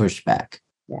get pushback.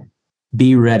 Yeah.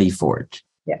 Be ready for it.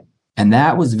 Yeah. And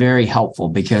that was very helpful,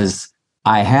 because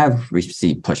I have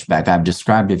received pushback. I've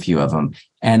described a few of them,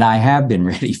 and I have been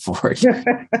ready for it.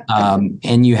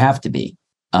 And you have to be.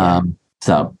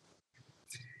 So.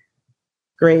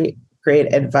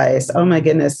 Great advice. Oh my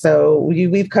goodness. So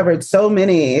we've covered so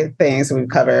many things. We've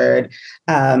covered,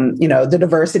 the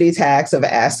diversity tax of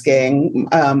asking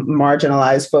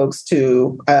marginalized folks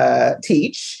to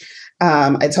teach.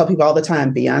 I tell people all the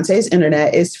time, Beyonce's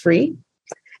internet is free.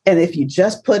 And if you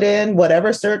just put in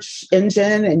whatever search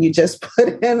engine and you just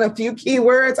put in a few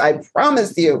keywords, I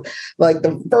promise you, like,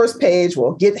 the first page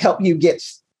will help you get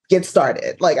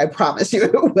started. Like, I promise you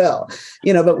it will,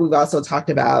 but we've also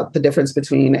talked about the difference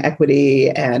between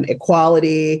equity and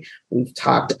equality. We've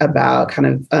talked about kind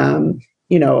of,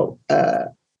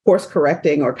 course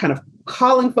correcting or kind of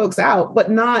calling folks out,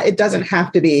 but it doesn't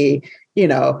have to be,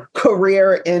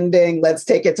 career ending. Let's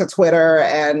take it to Twitter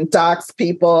and dox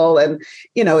people. And,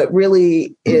 it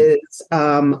really is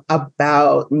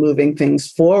about moving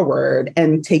things forward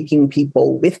and taking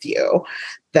people with you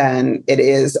than it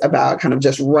is about kind of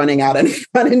just running out in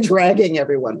front and dragging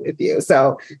everyone with you.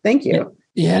 So thank you.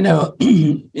 Yeah, no,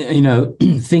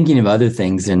 thinking of other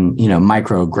things, and,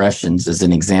 microaggressions as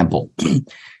an example.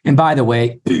 And by the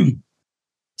way,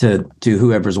 to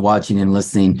whoever's watching and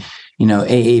listening,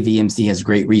 AAVMC has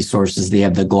great resources. They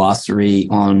have the glossary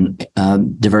on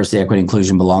diversity, equity,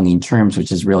 inclusion, belonging terms,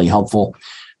 which is really helpful.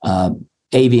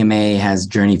 AVMA has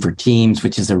Journey for Teams,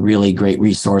 which is a really great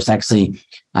resource. Actually,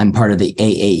 I'm part of the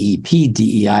AAEP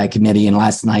DEI committee, and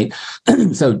last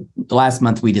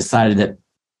month we decided that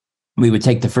we would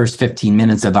take the first 15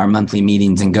 minutes of our monthly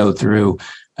meetings and go through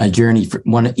a journey for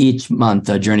each month,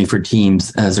 a Journey for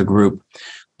Teams as a group.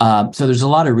 So there's a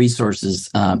lot of resources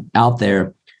out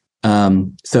there.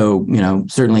 So,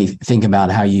 certainly think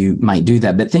about how you might do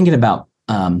that. But thinking about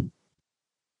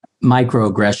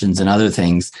microaggressions and other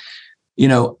things,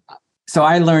 so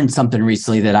I learned something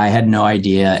recently that I had no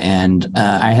idea. And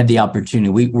I had the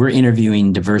opportunity. We're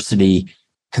interviewing diversity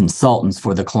consultants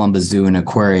for the Columbus Zoo and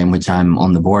Aquarium, which I'm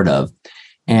on the board of.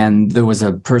 And there was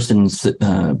a person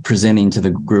presenting to the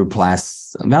group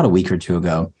about a week or two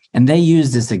ago. And they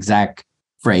use this exact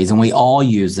phrase, and we all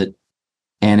use it.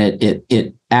 And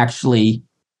it actually,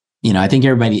 I think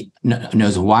everybody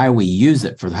knows why we use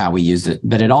it for how we use it,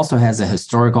 but it also has a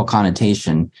historical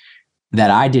connotation that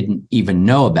I didn't even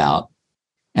know about,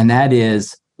 and that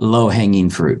is low-hanging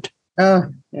fruit. Oh,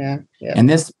 yeah. And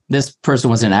this person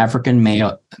was an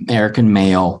American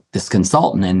male, this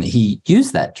consultant, and he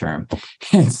used that term.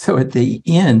 And so at the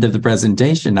end of the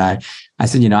presentation, I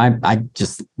said, I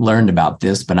just learned about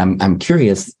this, but I'm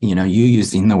curious, you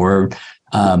using the word,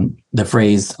 the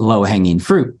phrase low-hanging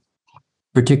fruit,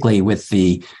 particularly with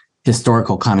the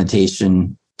historical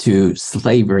connotation to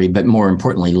slavery, but more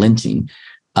importantly, lynching.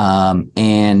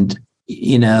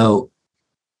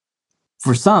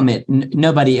 For some,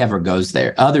 nobody ever goes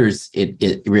there. Others,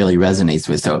 it really resonates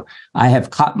with. So I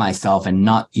have caught myself in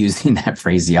not using that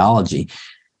phraseology.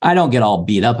 I don't get all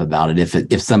beat up about it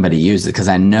if somebody uses it, because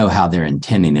I know how they're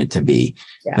intending it to be.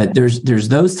 Yeah. But there's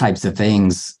those types of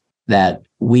things that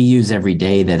we use every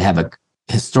day that have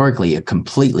historically a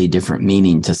completely different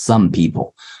meaning to some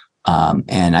people.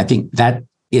 And I think that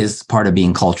is part of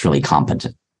being culturally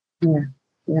competent.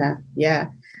 Yeah.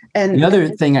 And the other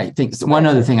thing I think, with all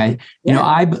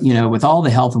the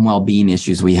health and well-being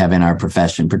issues we have in our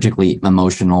profession, particularly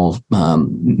emotional,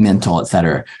 mental, et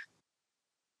cetera,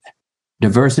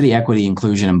 diversity, equity,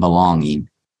 inclusion, and belonging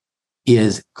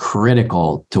is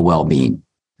critical to well-being.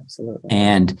 Absolutely.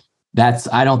 And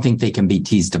I don't think they can be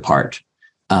teased apart.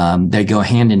 They go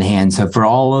hand in hand. So for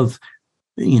all of,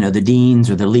 the deans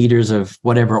or the leaders of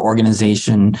whatever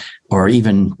organization, or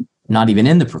even not even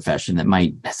in the profession that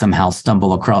might somehow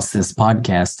stumble across this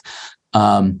podcast,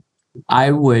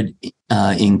 I would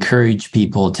encourage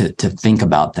people to think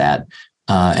about that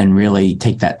and really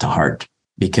take that to heart.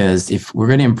 Because if we're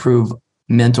going to improve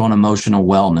mental and emotional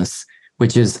wellness,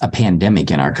 which is a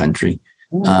pandemic in our country,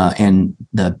 and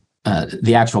the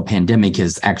actual pandemic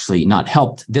has actually not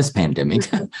helped this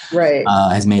pandemic, right?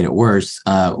 Has made it worse.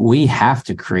 We have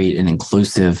to create an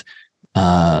inclusive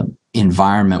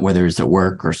environment, whether it's at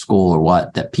work or school or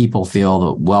what, that people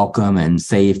feel welcome and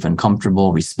safe and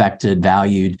comfortable, respected,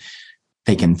 valued,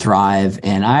 they can thrive.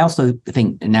 And I also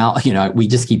think now, we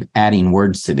just keep adding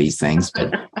words to these things,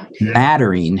 but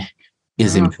mattering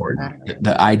is important.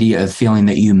 The idea of feeling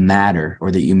that you matter or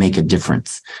that you make a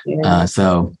difference. Yeah.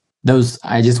 So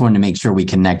I just wanted to make sure we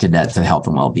connected that to health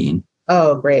and well-being.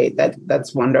 Oh, great.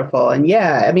 That's wonderful. And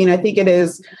I think it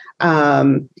is,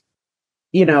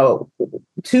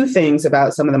 two things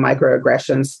about some of the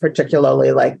microaggressions,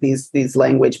 particularly like these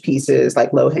language pieces,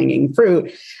 like low-hanging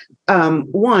fruit.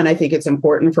 One, I think it's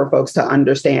important for folks to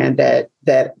understand that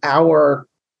our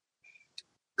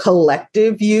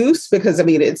collective use, because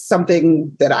it's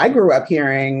something that I grew up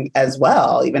hearing as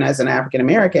well, even as an African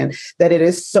American, that it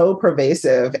is so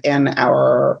pervasive in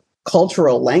our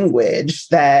cultural language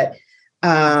that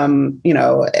everybody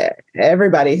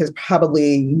has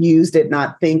probably used it,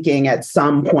 not thinking at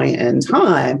some point in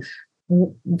time.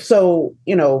 So,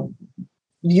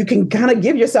 you can kind of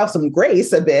give yourself some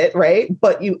grace a bit, right?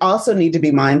 But you also need to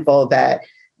be mindful that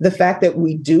the fact that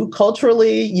we do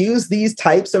culturally use these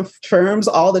types of terms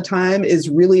all the time is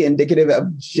really indicative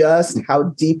of just how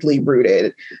deeply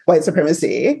rooted white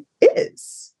supremacy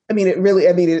is.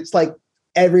 It's like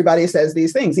everybody says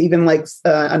these things, even like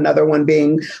another one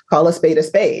being call a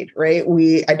spade, right?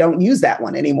 I don't use that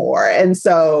one anymore. And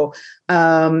so,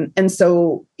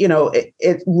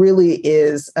 it really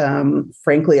is,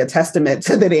 frankly, a testament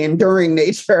to the enduring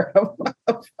nature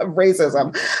of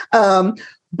racism.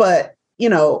 But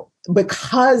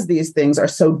because these things are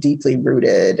so deeply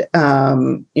rooted,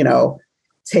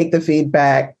 take the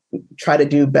feedback, try to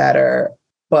do better.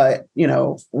 But,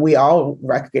 we all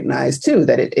recognize, too,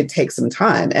 that it takes some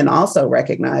time, and also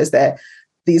recognize that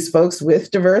these folks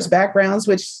with diverse backgrounds,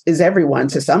 which is everyone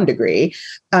to some degree,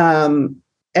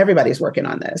 everybody's working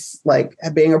on this. Like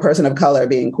being a person of color,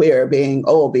 being queer, being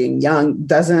old, being young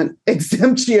doesn't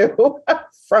exempt you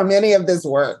from any of this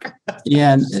work.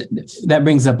 Yeah, that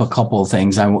brings up a couple of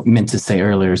things I meant to say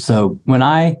earlier. So when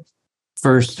I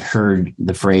first heard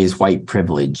the phrase white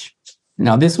privilege,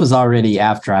 now this was already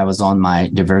after I was on my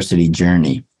diversity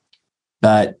journey.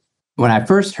 But when I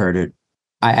first heard it,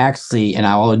 I actually, and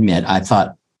I will admit, I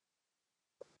thought,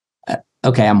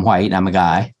 okay, I'm white, I'm a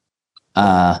guy.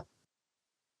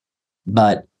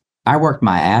 But I worked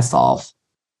my ass off.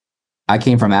 I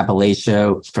came from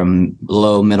Appalachia, from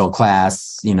low middle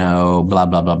class, blah, blah,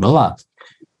 blah, blah.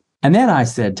 And then I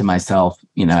said to myself,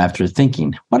 after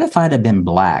thinking, what if I'd have been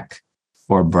black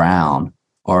or brown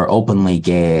or openly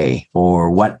gay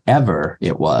or whatever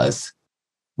it was?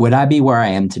 Would I be where I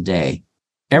am today?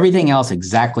 Everything else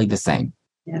exactly the same.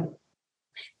 Yeah.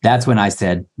 that's when I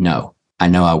said, no, I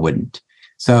know I wouldn't.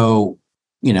 So,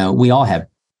 we all have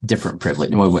different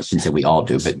privilege. Well, I shouldn't say we all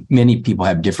do, but many people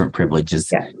have different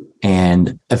privileges. Yeah.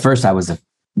 And at first I would say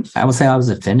I was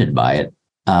offended by it.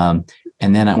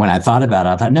 And then when I thought about it,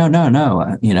 I thought, no,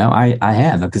 I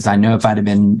have, because I know if I'd have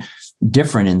been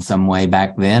different in some way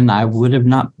back then, I would have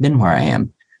not been where I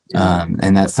am.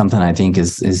 And that's something I think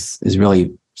is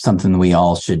really something we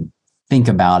all should think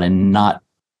about and not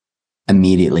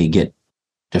immediately get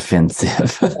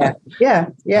defensive.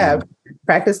 Yeah.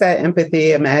 Practice that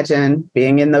empathy. Imagine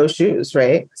being in those shoes,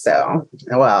 right? So,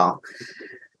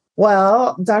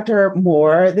 well, Dr.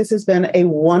 Moore, this has been a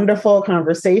wonderful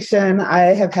conversation.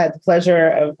 I have had the pleasure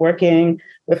of working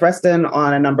with Rustin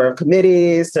on a number of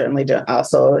committees, certainly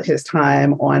also his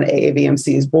time on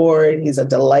AAVMC's board. He's a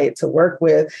delight to work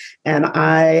with. And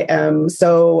I am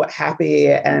so happy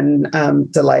and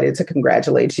delighted to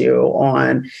congratulate you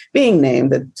on being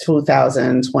named the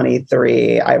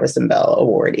 2023 Iverson Bell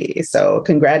Awardee. So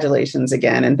congratulations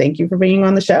again, and thank you for being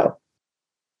on the show.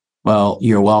 Well,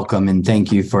 you're welcome. And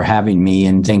thank you for having me.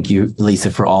 And thank you,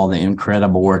 Lisa, for all the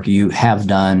incredible work you have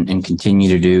done and continue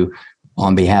to do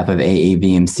on behalf of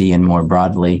AAVMC and more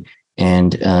broadly.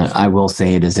 And I will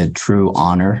say it is a true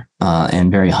honor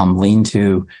and very humbling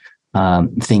to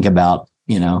think about,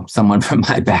 someone from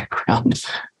my background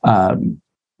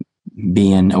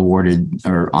being awarded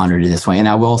or honored this way. And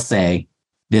I will say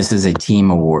this is a team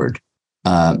award.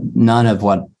 None of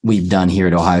what we've done here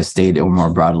at Ohio State or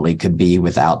more broadly could be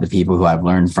without the people who I've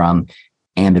learned from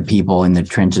and the people in the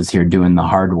trenches here doing the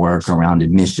hard work around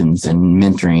admissions and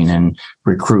mentoring and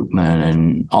recruitment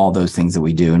and all those things that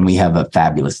we do. And we have a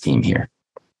fabulous team here.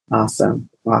 Awesome.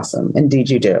 Indeed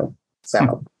you do.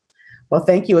 So, well,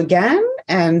 thank you again.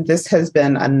 And this has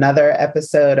been another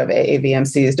episode of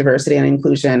AAVMC's Diversity and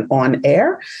Inclusion on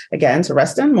Air. Again, to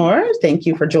Rustin Moore, thank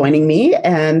you for joining me.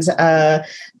 And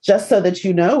just so that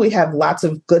you know, we have lots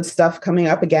of good stuff coming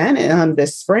up again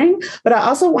this spring. But I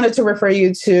also wanted to refer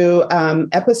you to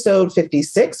episode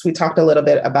 56. We talked a little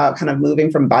bit about kind of moving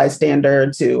from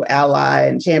bystander to ally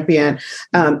and champion.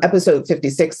 Episode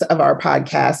 56 of our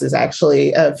podcast is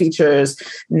actually features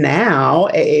now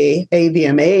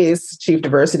AVMA's Chief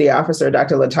Diversity Officer,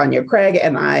 Dr. LaTanya Craig,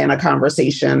 and I in a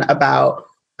conversation about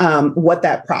what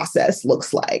that process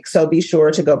looks like. So be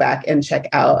sure to go back and check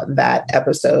out that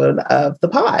episode of the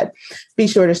pod. Be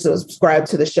sure to subscribe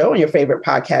to the show on your favorite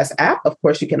podcast app. Of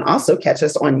course, you can also catch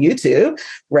us on YouTube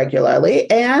regularly.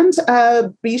 And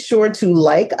be sure to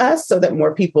like us so that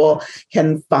more people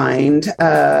can find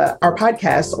our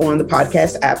podcast on the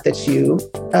podcast app that you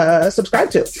subscribe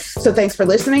to. So thanks for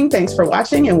listening. Thanks for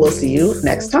watching. And we'll see you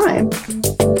next time.